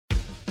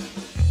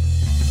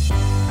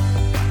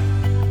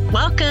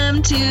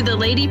Welcome to the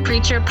Lady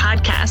Preacher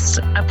Podcast,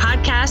 a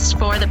podcast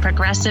for the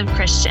progressive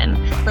Christian,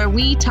 where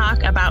we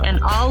talk about an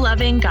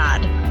all-loving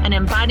God, an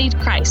embodied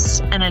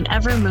Christ, and an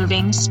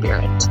ever-moving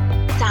Spirit.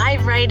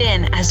 Dive right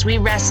in as we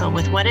wrestle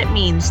with what it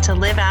means to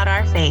live out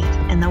our faith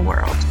in the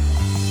world.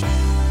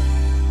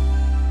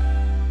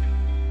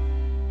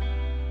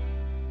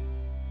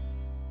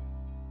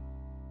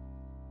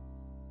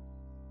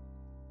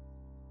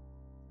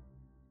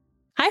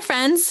 Hi,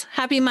 friends.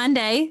 Happy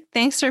Monday.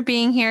 Thanks for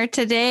being here.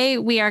 Today,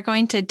 we are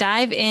going to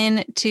dive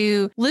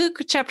into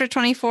Luke chapter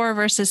 24,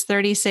 verses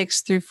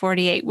 36 through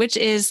 48, which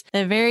is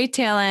the very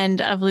tail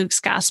end of Luke's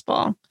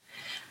gospel.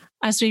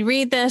 As we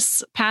read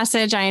this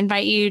passage, I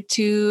invite you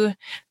to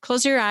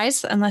close your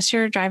eyes, unless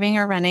you're driving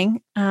or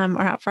running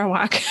or out for a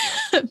walk,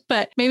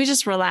 but maybe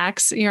just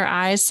relax your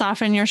eyes,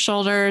 soften your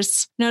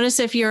shoulders. Notice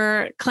if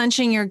you're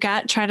clenching your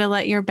gut, try to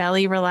let your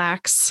belly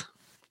relax.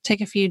 Take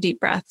a few deep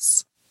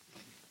breaths.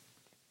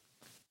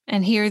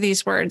 And hear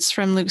these words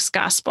from Luke's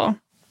gospel.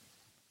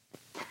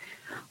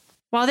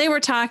 While they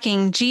were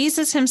talking,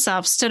 Jesus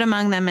himself stood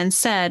among them and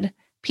said,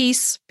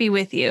 "Peace be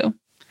with you."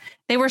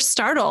 They were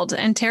startled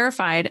and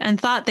terrified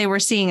and thought they were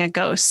seeing a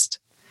ghost.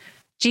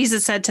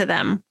 Jesus said to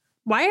them,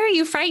 "Why are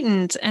you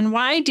frightened, and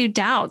why do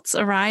doubts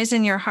arise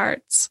in your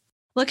hearts?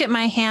 Look at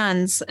my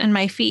hands and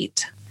my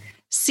feet.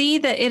 See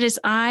that it is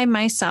I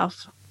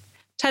myself.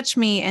 Touch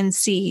me and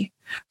see,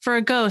 for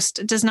a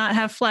ghost does not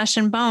have flesh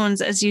and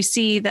bones as you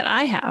see that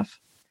I have."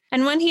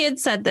 And when he had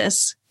said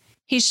this,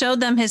 he showed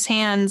them his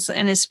hands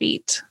and his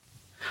feet.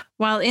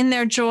 While in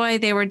their joy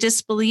they were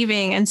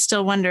disbelieving and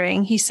still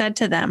wondering, he said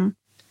to them,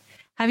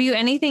 "Have you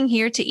anything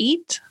here to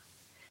eat?"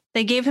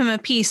 They gave him a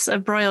piece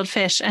of broiled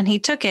fish, and he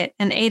took it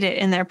and ate it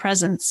in their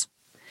presence.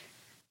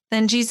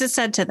 Then Jesus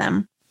said to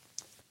them,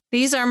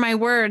 "These are my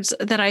words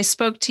that I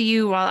spoke to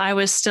you while I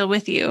was still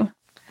with you,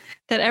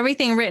 that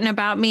everything written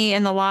about me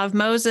in the law of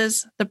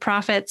Moses, the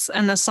prophets,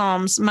 and the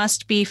Psalms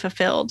must be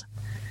fulfilled."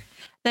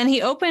 Then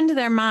he opened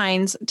their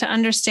minds to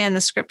understand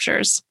the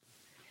scriptures.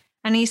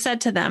 And he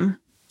said to them,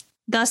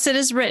 "Thus it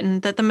is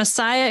written that the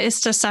Messiah is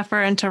to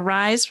suffer and to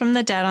rise from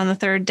the dead on the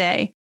third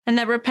day, and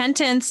that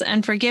repentance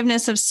and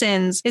forgiveness of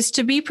sins is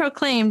to be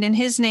proclaimed in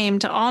his name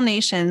to all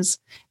nations,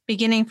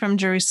 beginning from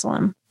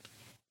Jerusalem.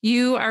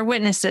 You are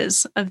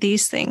witnesses of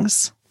these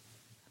things."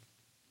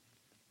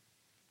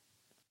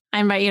 I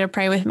invite you to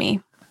pray with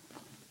me.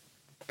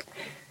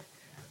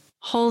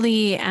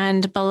 Holy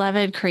and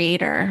beloved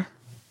Creator,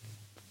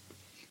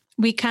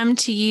 we come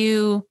to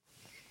you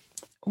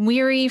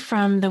weary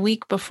from the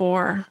week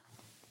before,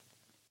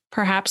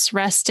 perhaps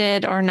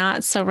rested or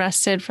not so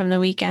rested from the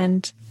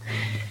weekend,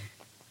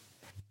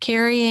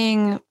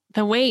 carrying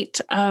the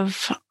weight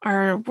of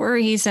our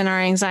worries and our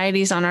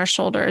anxieties on our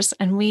shoulders.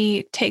 And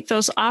we take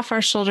those off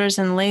our shoulders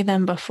and lay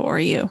them before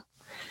you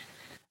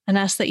and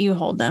ask that you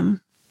hold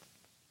them.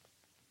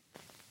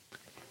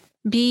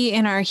 Be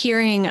in our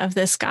hearing of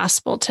this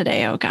gospel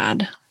today, O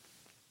God.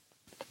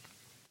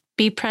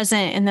 Be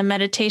present in the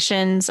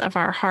meditations of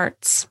our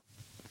hearts.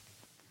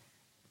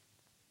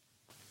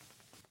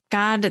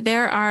 God,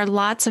 there are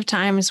lots of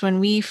times when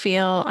we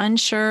feel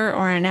unsure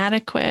or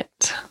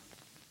inadequate.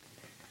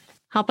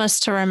 Help us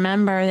to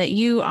remember that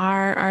you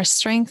are our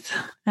strength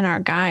and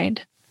our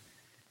guide,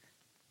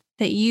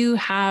 that you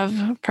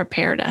have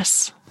prepared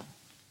us.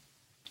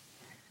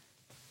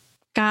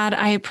 God,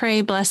 I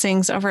pray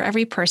blessings over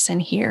every person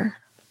here.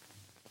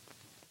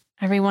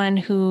 Everyone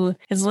who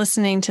is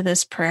listening to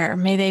this prayer,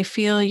 may they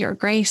feel your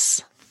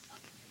grace.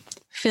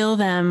 Fill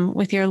them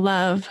with your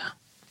love.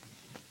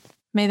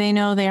 May they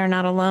know they are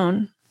not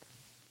alone.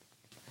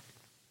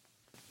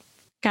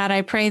 God,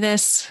 I pray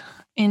this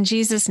in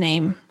Jesus'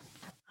 name.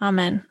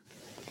 Amen.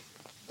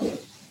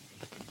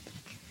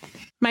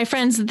 My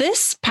friends,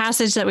 this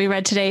passage that we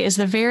read today is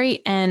the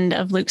very end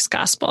of Luke's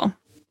gospel.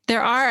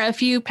 There are a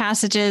few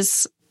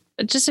passages,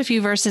 just a few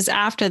verses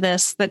after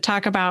this, that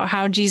talk about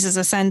how Jesus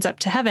ascends up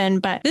to heaven.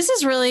 But this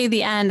is really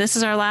the end. This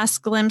is our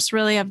last glimpse,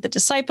 really, of the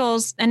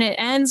disciples. And it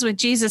ends with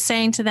Jesus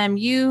saying to them,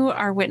 "You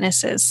are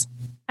witnesses."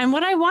 And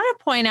what I want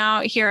to point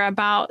out here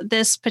about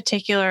this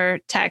particular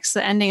text,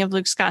 the ending of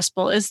Luke's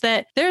gospel, is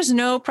that there's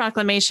no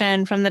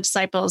proclamation from the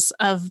disciples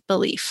of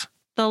belief.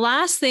 The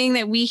last thing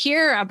that we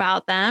hear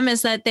about them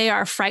is that they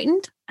are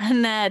frightened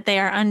and that they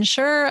are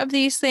unsure of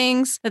these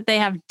things, that they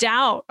have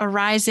doubt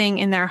arising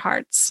in their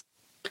hearts.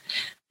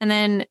 And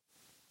then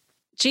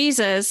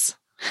Jesus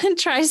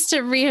tries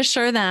to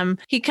reassure them.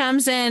 He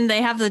comes in,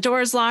 they have the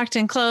doors locked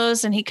and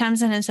closed, and he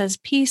comes in and says,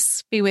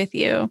 "Peace be with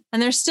you."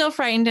 And they're still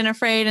frightened and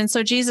afraid. And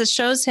so Jesus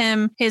shows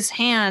him his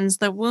hands,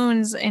 the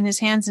wounds in his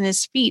hands and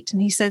his feet.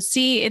 And he says,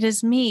 "See, it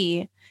is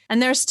me."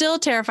 And they're still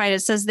terrified. It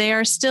says they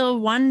are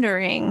still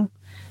wondering.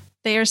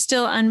 They are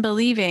still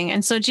unbelieving.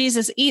 And so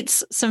Jesus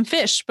eats some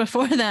fish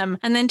before them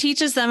and then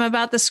teaches them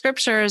about the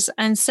scriptures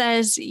and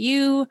says,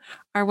 "You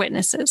are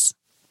witnesses."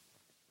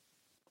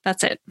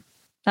 That's it.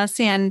 That's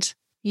the end.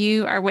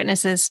 You are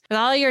witnesses. With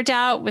all your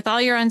doubt, with all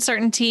your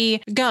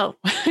uncertainty, go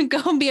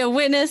be a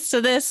witness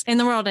to this in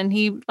the world. And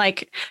he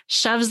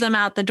shoves them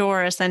out the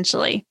door,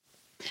 essentially.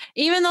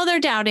 Even though they're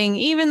doubting,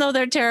 even though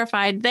they're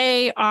terrified,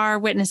 they are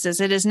witnesses.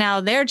 It is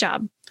now their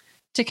job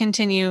to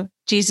continue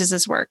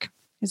Jesus's work.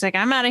 He's like,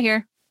 I'm out of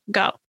here.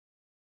 Go.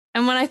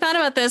 And when I thought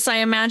about this, I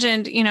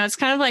imagined, it's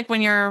kind of like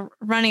when you're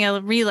running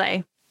a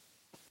relay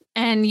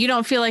and you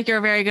don't feel like you're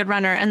a very good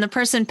runner and the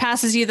person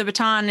passes you the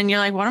baton and you're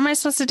like, what am I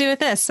supposed to do with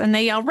this? And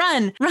they yell,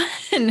 run,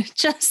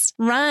 just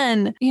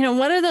run.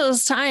 What are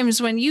those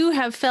times when you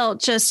have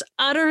felt just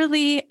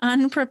utterly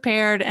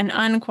unprepared and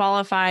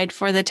unqualified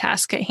for the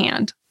task at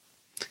hand?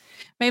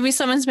 Maybe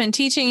someone's been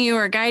teaching you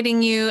or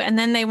guiding you, and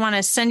then they want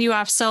to send you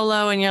off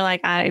solo and you're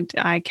like,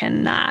 I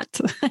cannot.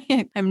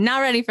 I'm not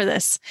ready for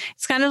this.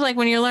 It's kind of like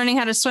when you're learning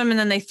how to swim and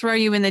then they throw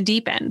you in the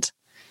deep end,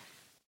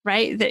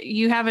 right? That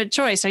you have a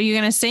choice. Are you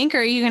going to sink or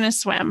are you going to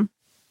swim?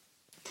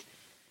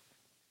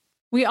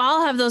 We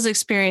all have those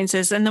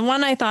experiences. And the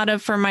one I thought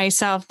of for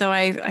myself, though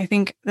I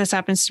think this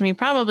happens to me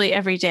probably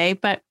every day,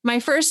 but my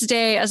first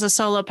day as a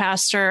solo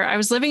pastor, I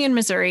was living in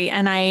Missouri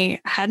and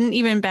I hadn't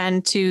even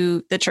been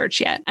to the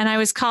church yet. And I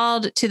was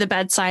called to the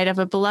bedside of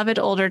a beloved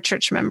older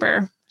church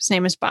member. His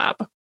name is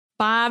Bob.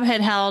 Bob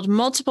had held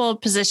multiple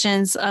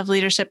positions of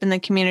leadership in the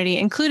community,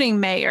 including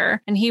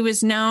mayor, and he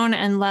was known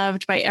and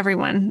loved by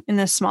everyone in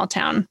this small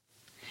town.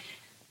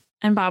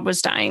 And Bob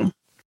was dying.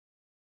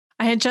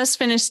 I had just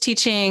finished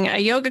teaching a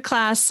yoga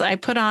class. I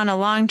put on a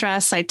long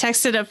dress. I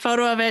texted a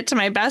photo of it to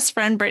my best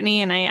friend,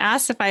 Brittany, and I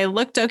asked if I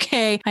looked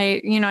okay.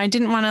 I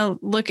didn't want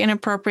to look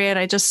inappropriate.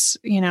 I just,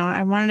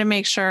 I wanted to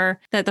make sure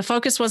that the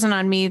focus wasn't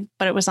on me,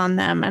 but it was on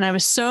them. And I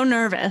was so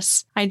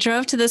nervous. I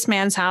drove to this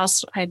man's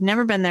house. I'd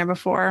never been there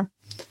before.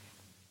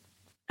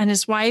 And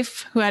his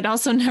wife, who I'd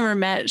also never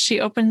met, she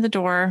opened the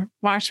door,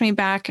 walked me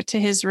back to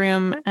his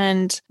room,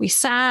 and we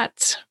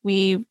sat,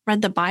 we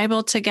read the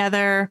Bible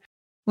together,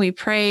 we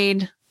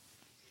prayed.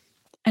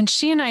 And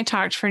she and I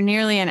talked for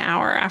nearly an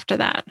hour after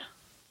that.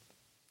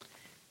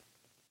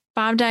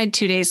 Bob died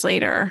 2 days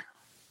later.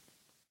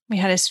 We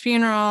had his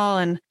funeral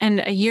and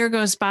a year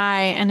goes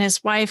by and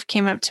his wife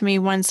came up to me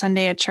one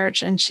Sunday at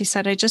church and she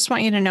said, I just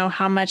want you to know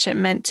how much it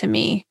meant to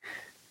me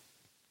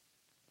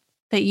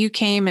that you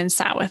came and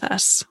sat with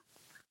us,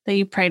 that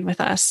you prayed with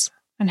us,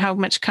 and how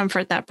much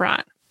comfort that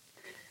brought.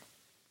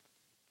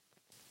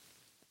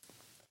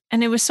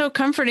 And it was so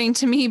comforting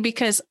to me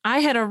because I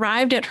had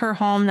arrived at her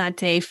home that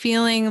day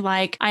feeling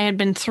like I had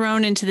been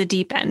thrown into the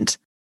deep end.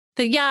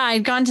 That, yeah,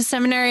 I'd gone to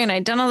seminary and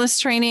I'd done all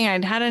this training.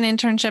 I'd had an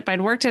internship.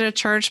 I'd worked at a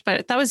church,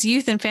 but that was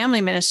youth and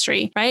family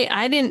ministry, right?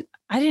 I didn't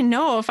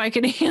know if I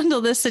could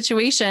handle this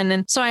situation.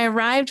 And so I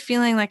arrived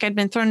feeling like I'd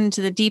been thrown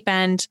into the deep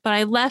end, but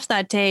I left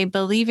that day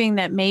believing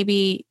that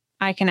maybe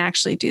I can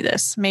actually do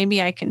this.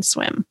 Maybe I can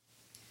swim.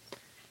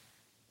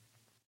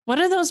 What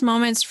are those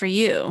moments for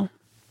you?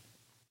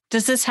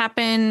 Does this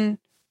happen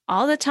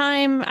all the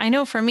time? I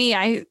know for me,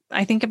 I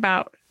think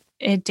about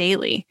it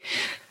daily.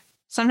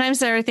 Sometimes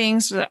there are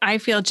things that I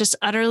feel just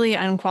utterly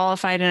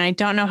unqualified and I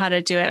don't know how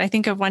to do it. I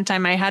think of one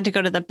time I had to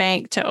go to the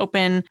bank to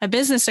open a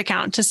business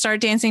account to start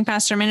Dancing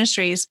Pastor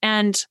Ministries.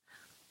 And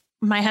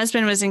my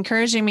husband was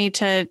encouraging me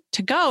to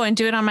go and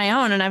do it on my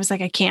own. And I was like,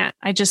 I can't.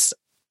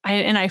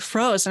 I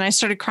froze and I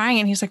started crying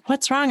and he's like,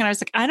 what's wrong? And I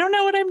was like, I don't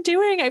know what I'm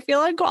doing. I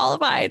feel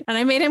unqualified. And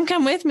I made him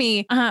come with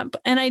me. And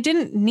I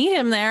didn't need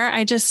him there.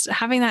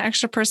 Having that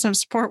extra person of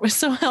support was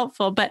so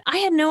helpful, but I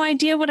had no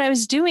idea what I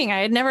was doing. I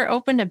had never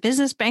opened a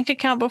business bank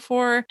account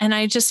before. And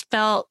I just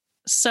felt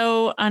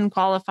so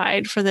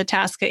unqualified for the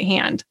task at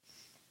hand.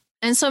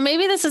 And so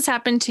maybe this has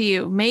happened to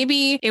you.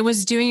 Maybe it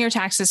was doing your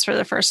taxes for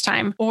the first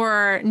time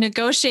or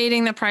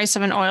negotiating the price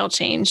of an oil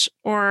change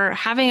or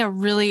having a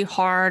really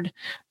hard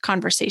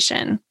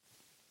conversation.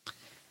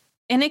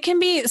 And it can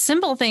be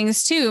simple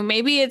things too.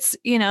 Maybe it's,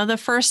 the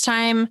first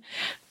time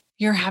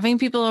you're having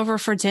people over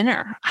for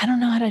dinner. I don't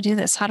know how to do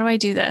this. How do I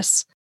do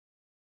this?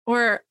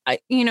 Or,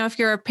 if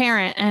you're a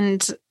parent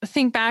and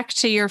think back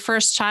to your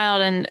first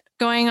child and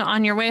going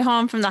on your way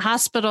home from the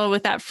hospital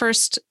with that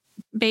first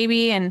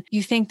baby and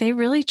you think they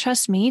really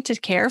trust me to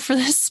care for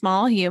this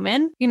small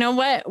human.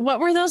 What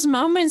were those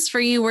moments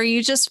for you where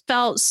you just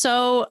felt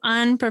so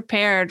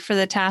unprepared for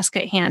the task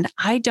at hand?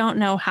 I don't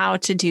know how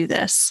to do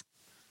this.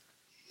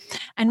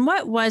 And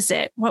what was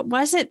it? What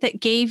was it that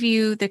gave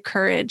you the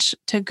courage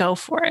to go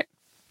for it?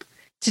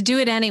 To do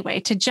it anyway,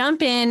 to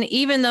jump in,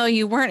 even though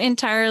you weren't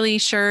entirely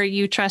sure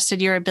you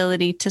trusted your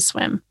ability to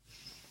swim.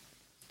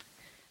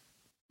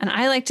 And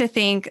I like to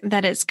think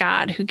that it's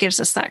God who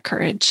gives us that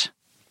courage.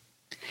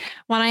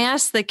 When I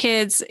asked the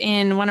kids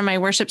in one of my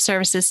worship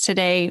services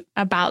today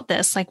about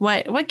this, like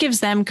what gives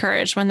them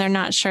courage when they're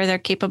not sure they're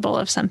capable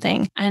of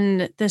something?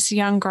 And this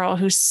young girl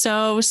who's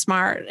so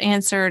smart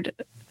answered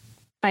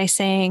by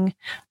saying,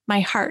 my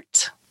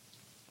heart.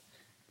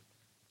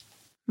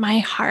 My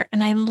heart.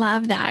 And I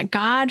love that.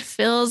 God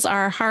fills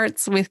our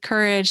hearts with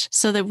courage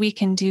so that we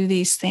can do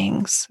these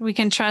things. We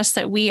can trust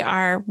that we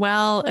are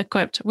well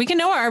equipped. We can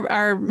know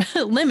our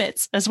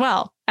limits as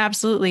well.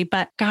 Absolutely.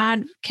 But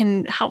God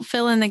can help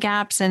fill in the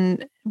gaps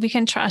and we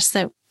can trust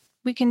that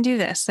we can do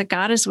this, that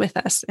God is with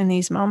us in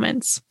these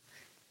moments.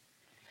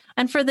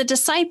 And for the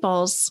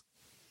disciples,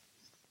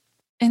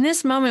 in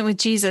this moment with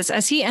Jesus,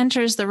 as he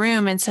enters the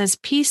room and says,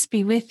 "Peace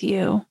be with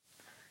you,"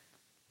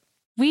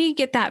 we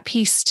get that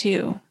peace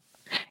too.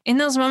 In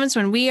those moments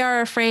when we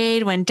are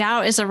afraid, when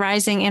doubt is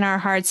arising in our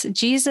hearts,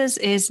 Jesus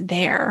is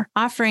there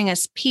offering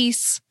us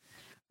peace,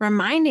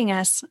 reminding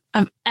us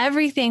of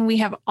everything we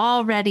have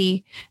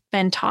already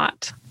been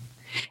taught.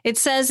 It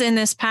says in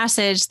this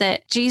passage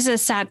that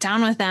Jesus sat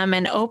down with them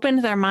and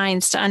opened their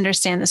minds to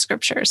understand the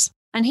scriptures.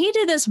 And he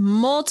did this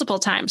multiple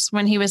times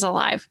when he was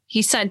alive.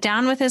 He sat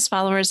down with his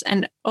followers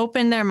and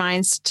opened their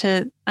minds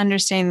to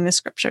understanding the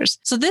scriptures.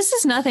 So this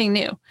is nothing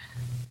new,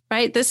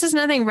 right? This is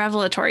nothing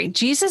revelatory.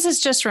 Jesus is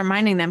just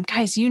reminding them,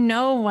 guys, you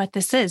know what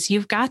this is.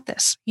 You've got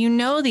this. You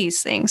know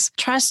these things.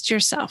 Trust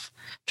yourself.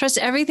 Trust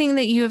everything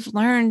that you have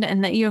learned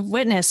and that you have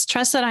witnessed.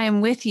 Trust that I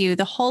am with you.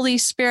 The Holy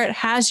Spirit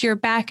has your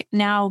back.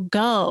 Now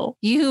go.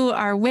 You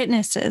are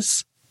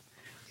witnesses.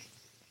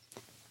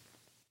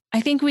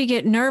 I think we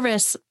get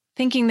nervous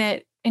thinking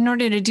that in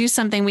order to do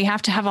something, we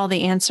have to have all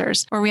the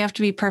answers or we have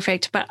to be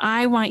perfect. But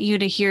I want you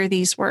to hear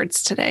these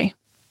words today.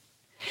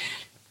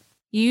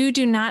 You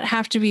do not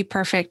have to be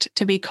perfect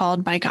to be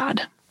called by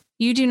God.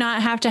 You do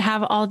not have to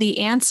have all the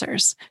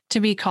answers to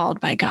be called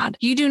by God.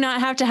 You do not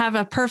have to have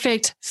a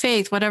perfect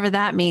faith, whatever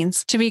that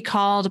means, to be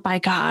called by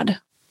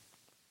God.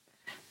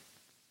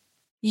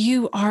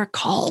 You are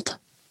called.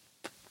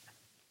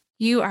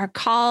 You are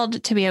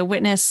called to be a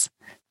witness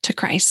to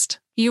Christ.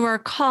 You are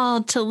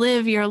called to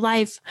live your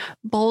life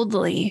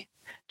boldly,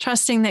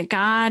 trusting that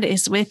God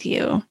is with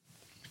you.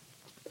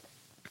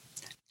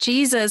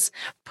 Jesus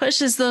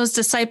pushes those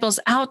disciples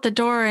out the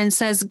door and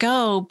says,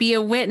 "Go, be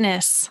a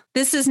witness.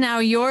 This is now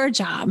your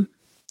job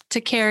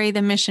to carry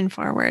the mission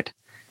forward,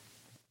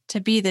 to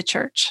be the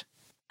church."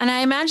 And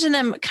I imagine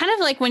them kind of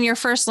like when you're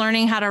first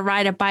learning how to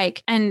ride a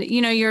bike and,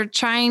 you're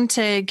trying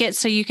to get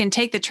so you can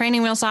take the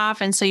training wheels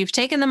off. And so you've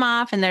taken them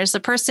off and there's the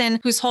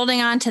person who's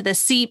holding on to the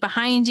seat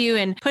behind you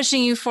and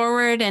pushing you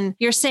forward. And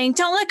you're saying,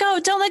 don't let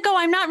go.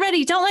 I'm not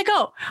ready. Don't let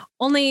go.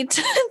 Only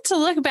to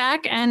look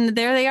back and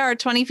there they are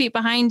 20 feet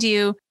behind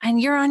you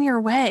and you're on your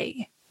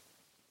way.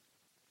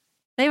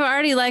 They've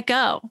already let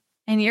go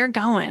and you're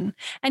going.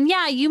 And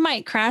yeah, you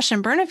might crash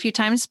and burn a few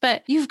times,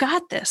 but you've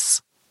got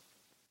this.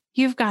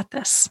 You've got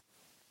this.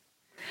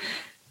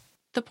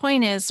 The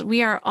point is,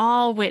 we are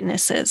all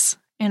witnesses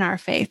in our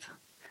faith.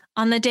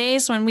 On the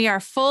days when we are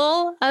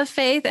full of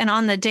faith and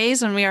on the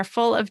days when we are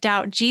full of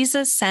doubt,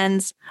 Jesus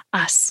sends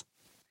us.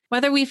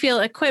 Whether we feel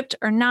equipped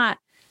or not,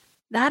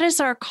 that is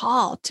our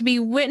call to be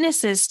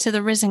witnesses to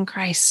the risen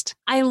Christ.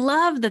 I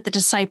love that the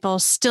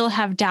disciples still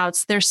have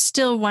doubts. They're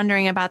still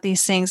wondering about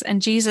these things,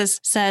 and Jesus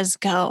says,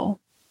 "Go."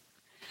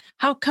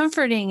 How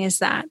comforting is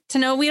that to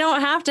know we don't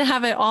have to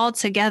have it all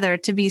together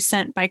to be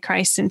sent by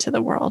Christ into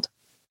the world.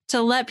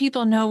 To let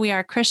people know we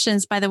are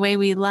Christians by the way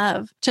we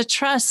love, to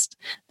trust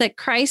that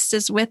Christ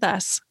is with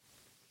us,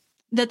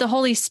 that the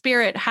Holy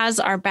Spirit has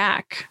our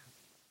back.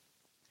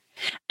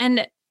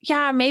 And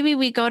yeah, maybe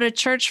we go to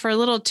church for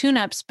little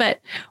tune-ups,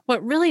 but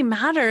what really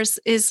matters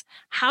is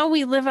how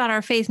we live out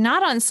our faith,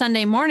 not on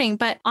Sunday morning,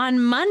 but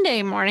on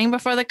Monday morning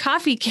before the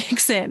coffee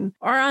kicks in,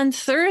 or on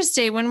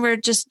Thursday when we're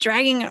just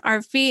dragging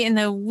our feet and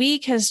the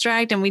week has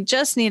dragged and we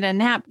just need a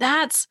nap.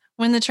 That's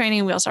when the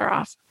training wheels are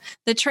off.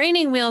 The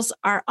training wheels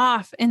are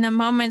off in the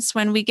moments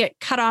when we get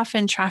cut off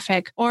in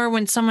traffic or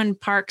when someone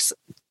parks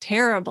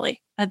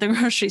terribly at the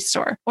grocery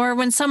store or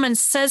when someone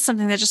says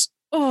something that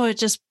it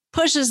just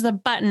pushes the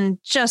button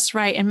just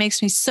right and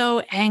makes me so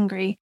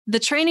angry. The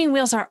training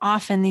wheels are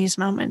off in these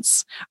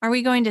moments. Are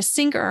we going to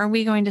sink or are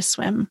we going to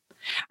swim?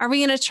 Are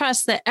we going to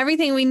trust that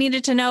everything we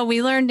needed to know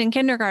we learned in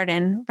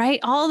kindergarten, right?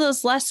 All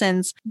those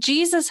lessons,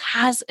 Jesus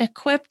has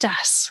equipped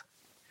us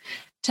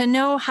to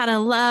know how to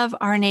love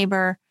our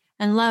neighbor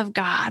and love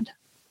God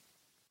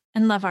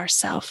and love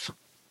ourselves.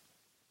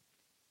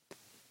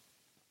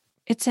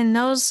 It's in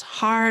those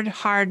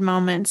hard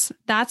moments.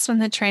 That's when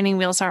the training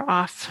wheels are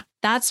off.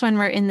 That's when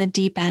we're in the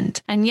deep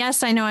end. And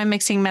yes, I know I'm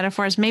mixing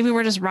metaphors. Maybe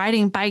we're just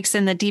riding bikes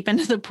in the deep end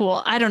of the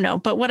pool. I don't know.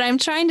 But what I'm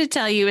trying to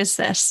tell you is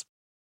this,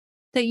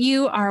 that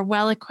you are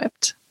well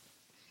equipped,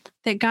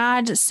 that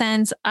God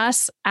sends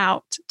us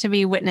out to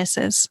be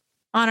witnesses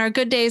on our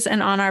good days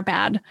and on our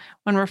bad,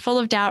 when we're full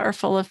of doubt or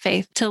full of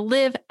faith, to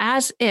live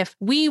as if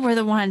we were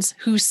the ones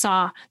who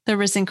saw the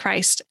risen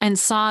Christ and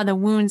saw the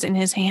wounds in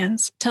his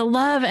hands, to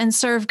love and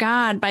serve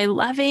God by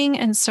loving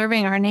and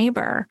serving our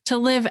neighbor, to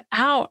live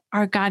out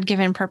our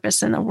God-given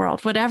purpose in the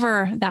world,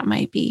 whatever that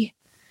might be,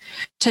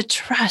 to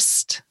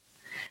trust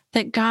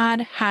that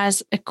God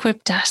has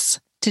equipped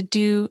us to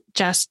do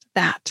just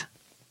that.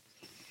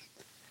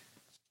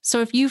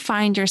 So if you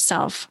find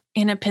yourself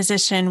in a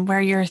position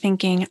where you're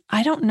thinking,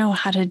 I don't know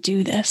how to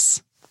do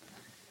this,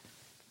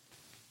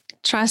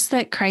 trust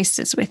that Christ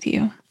is with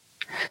you.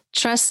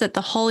 Trust that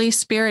the Holy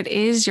Spirit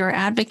is your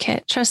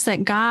advocate. Trust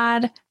that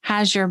God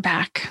has your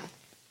back,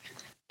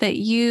 that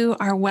you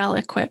are well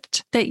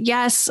equipped, that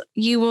yes,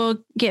 you will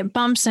get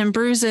bumps and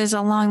bruises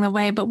along the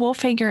way, but we'll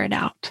figure it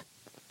out.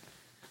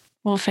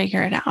 We'll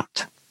figure it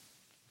out.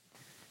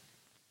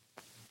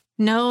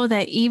 Know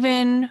that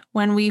even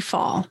when we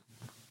fall,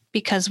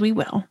 because we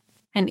will,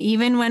 And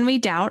even when we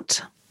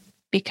doubt,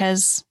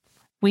 because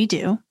we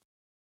do,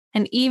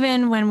 and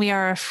even when we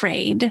are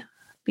afraid,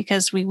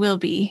 because we will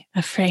be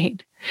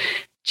afraid,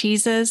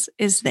 Jesus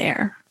is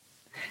there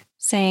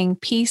saying,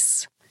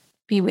 peace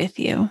be with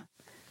you.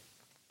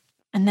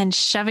 And then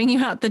shoving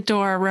you out the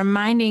door,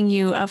 reminding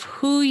you of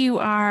who you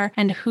are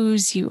and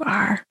whose you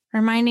are,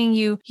 reminding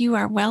you, you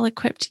are well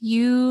equipped.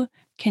 You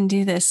can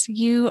do this.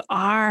 You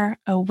are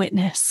a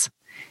witness.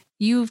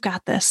 You've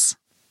got this.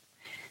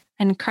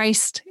 And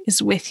Christ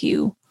is with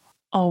you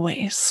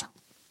always.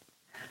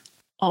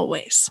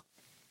 Always.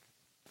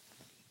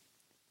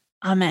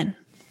 Amen.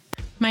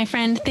 My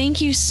friend,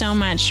 thank you so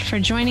much for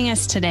joining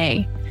us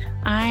today.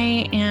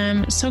 I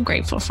am so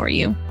grateful for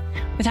you.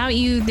 Without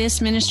you,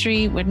 this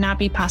ministry would not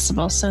be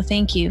possible. So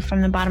thank you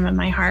from the bottom of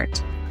my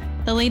heart.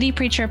 The Lady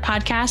Preacher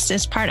podcast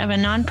is part of a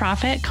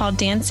nonprofit called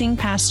Dancing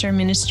Pastor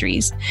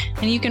Ministries,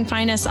 and you can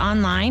find us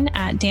online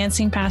at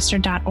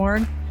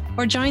dancingpastor.org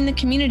or join the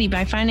community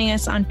by finding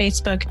us on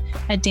Facebook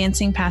at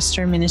Dancing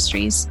Pastor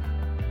Ministries.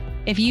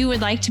 If you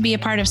would like to be a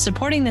part of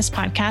supporting this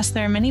podcast,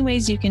 there are many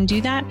ways you can do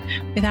that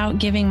without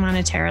giving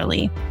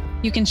monetarily.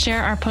 You can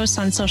share our posts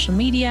on social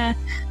media,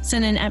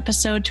 send an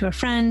episode to a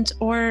friend,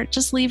 or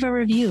just leave a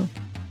review.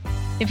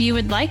 If you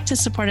would like to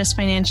support us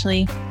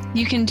financially,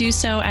 you can do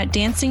so at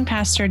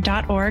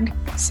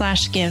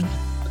dancingpastor.org/give.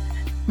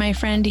 My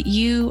friend,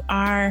 you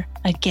are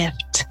a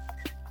gift.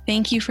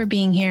 Thank you for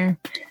being here,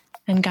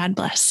 and God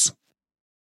bless.